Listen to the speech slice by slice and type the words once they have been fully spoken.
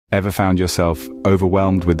Ever found yourself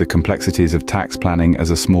overwhelmed with the complexities of tax planning as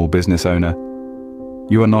a small business owner?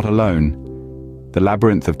 You are not alone. The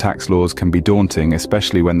labyrinth of tax laws can be daunting,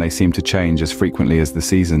 especially when they seem to change as frequently as the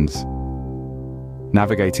seasons.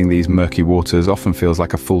 Navigating these murky waters often feels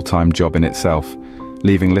like a full-time job in itself,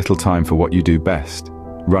 leaving little time for what you do best,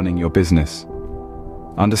 running your business.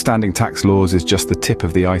 Understanding tax laws is just the tip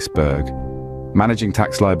of the iceberg. Managing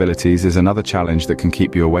tax liabilities is another challenge that can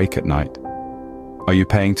keep you awake at night. Are you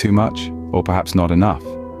paying too much, or perhaps not enough?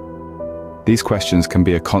 These questions can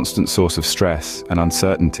be a constant source of stress and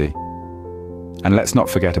uncertainty. And let's not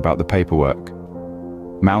forget about the paperwork.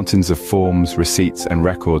 Mountains of forms, receipts, and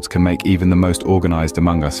records can make even the most organized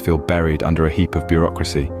among us feel buried under a heap of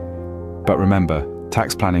bureaucracy. But remember,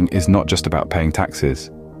 tax planning is not just about paying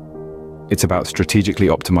taxes. It's about strategically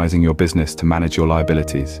optimizing your business to manage your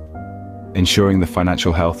liabilities, ensuring the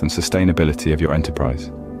financial health and sustainability of your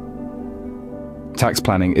enterprise. Tax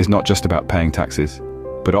planning is not just about paying taxes,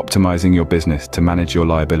 but optimizing your business to manage your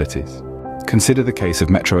liabilities. Consider the case of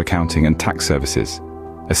Metro Accounting and Tax Services,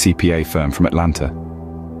 a CPA firm from Atlanta.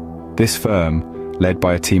 This firm, led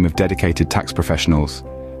by a team of dedicated tax professionals,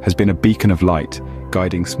 has been a beacon of light,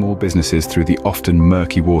 guiding small businesses through the often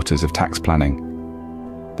murky waters of tax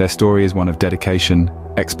planning. Their story is one of dedication,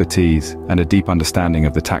 expertise, and a deep understanding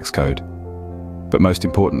of the tax code. But most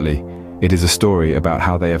importantly, it is a story about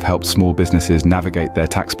how they have helped small businesses navigate their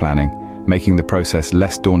tax planning, making the process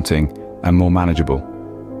less daunting and more manageable.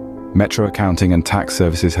 Metro Accounting and Tax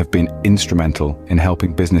Services have been instrumental in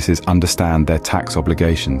helping businesses understand their tax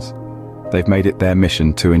obligations. They've made it their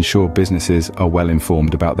mission to ensure businesses are well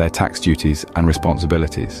informed about their tax duties and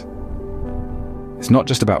responsibilities. It's not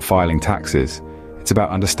just about filing taxes, it's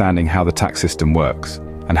about understanding how the tax system works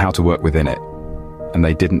and how to work within it. And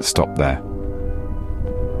they didn't stop there.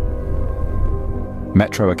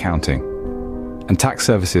 Metro Accounting and Tax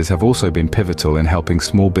Services have also been pivotal in helping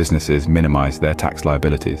small businesses minimize their tax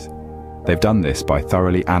liabilities. They've done this by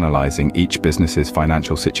thoroughly analyzing each business's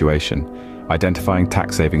financial situation, identifying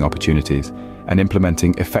tax-saving opportunities, and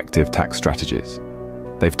implementing effective tax strategies.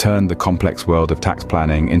 They've turned the complex world of tax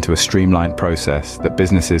planning into a streamlined process that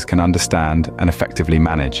businesses can understand and effectively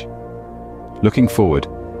manage. Looking forward,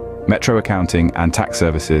 Metro Accounting and Tax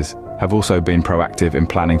Services have also been proactive in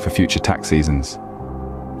planning for future tax seasons.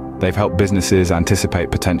 They've helped businesses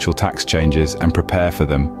anticipate potential tax changes and prepare for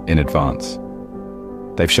them in advance.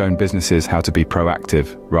 They've shown businesses how to be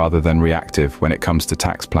proactive rather than reactive when it comes to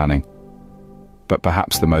tax planning. But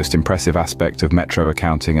perhaps the most impressive aspect of Metro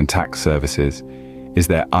Accounting and Tax Services is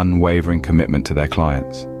their unwavering commitment to their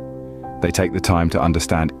clients. They take the time to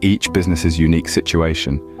understand each business's unique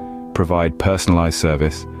situation, provide personalized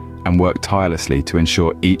service, and work tirelessly to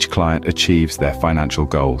ensure each client achieves their financial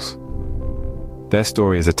goals. Their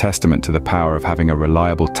story is a testament to the power of having a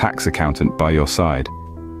reliable tax accountant by your side.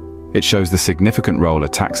 It shows the significant role a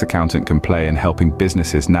tax accountant can play in helping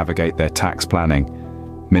businesses navigate their tax planning,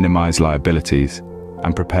 minimize liabilities,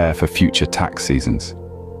 and prepare for future tax seasons.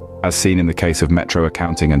 As seen in the case of Metro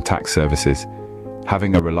Accounting and Tax Services,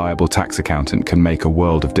 having a reliable tax accountant can make a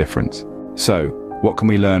world of difference. So, what can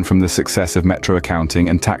we learn from the success of Metro Accounting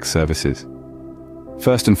and Tax Services?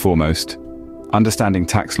 First and foremost, understanding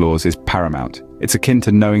tax laws is paramount. It's akin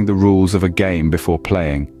to knowing the rules of a game before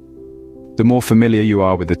playing. The more familiar you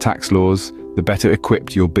are with the tax laws, the better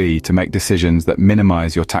equipped you'll be to make decisions that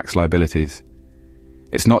minimize your tax liabilities.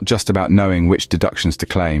 It's not just about knowing which deductions to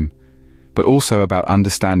claim, but also about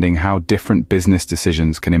understanding how different business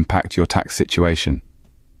decisions can impact your tax situation.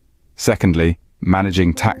 Secondly,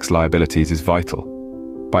 managing tax liabilities is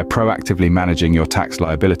vital. By proactively managing your tax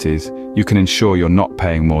liabilities, you can ensure you're not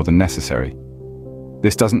paying more than necessary.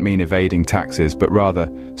 This doesn't mean evading taxes, but rather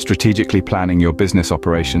strategically planning your business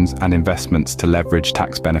operations and investments to leverage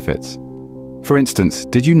tax benefits. For instance,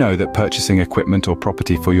 did you know that purchasing equipment or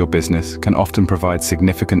property for your business can often provide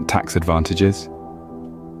significant tax advantages?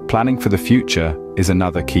 Planning for the future is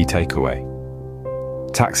another key takeaway.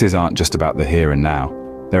 Taxes aren't just about the here and now,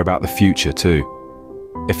 they're about the future too.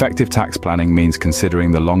 Effective tax planning means considering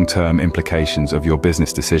the long-term implications of your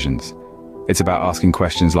business decisions. It's about asking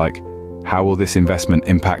questions like, how will this investment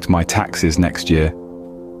impact my taxes next year?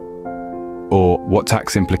 Or what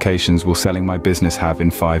tax implications will selling my business have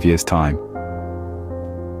in 5 years' time?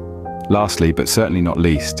 Lastly, but certainly not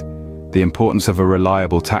least, the importance of a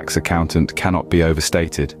reliable tax accountant cannot be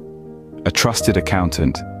overstated. A trusted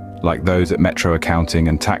accountant, like those at Metro Accounting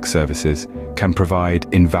and Tax Services, can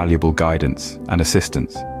provide invaluable guidance and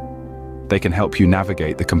assistance. They can help you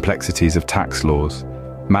navigate the complexities of tax laws,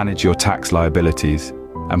 manage your tax liabilities,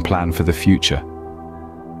 and plan for the future.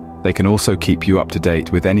 They can also keep you up to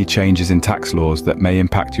date with any changes in tax laws that may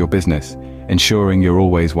impact your business, ensuring you're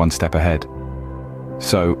always one step ahead.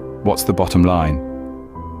 So, what's the bottom line?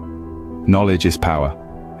 Knowledge is power,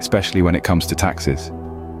 especially when it comes to taxes.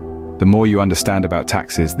 The more you understand about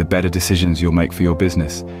taxes, the better decisions you'll make for your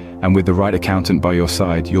business, and with the right accountant by your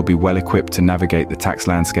side, you'll be well equipped to navigate the tax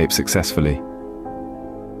landscape successfully.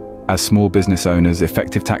 As small business owners,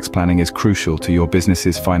 effective tax planning is crucial to your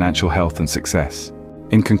business's financial health and success.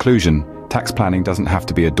 In conclusion, tax planning doesn't have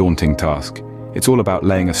to be a daunting task. It's all about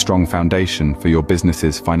laying a strong foundation for your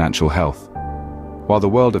business's financial health. While the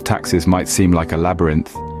world of taxes might seem like a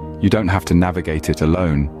labyrinth, you don't have to navigate it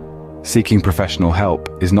alone. Seeking professional help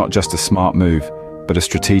is not just a smart move, but a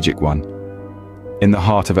strategic one. In the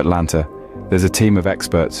heart of Atlanta, there's a team of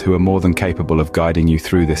experts who are more than capable of guiding you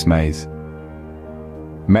through this maze.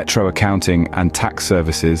 Metro Accounting and Tax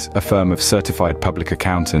Services, a firm of certified public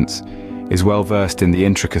accountants, is well versed in the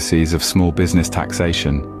intricacies of small business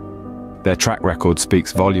taxation. Their track record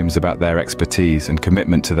speaks volumes about their expertise and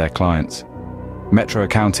commitment to their clients. Metro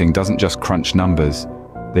Accounting doesn't just crunch numbers,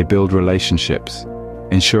 they build relationships,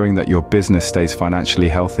 ensuring that your business stays financially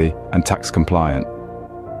healthy and tax compliant.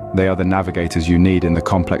 They are the navigators you need in the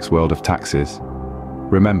complex world of taxes.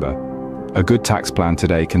 Remember, a good tax plan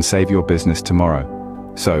today can save your business tomorrow.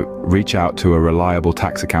 So, reach out to a reliable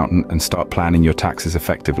tax accountant and start planning your taxes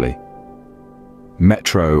effectively.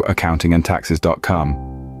 metroaccountingandtaxes.com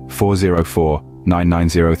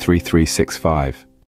 404-990-3365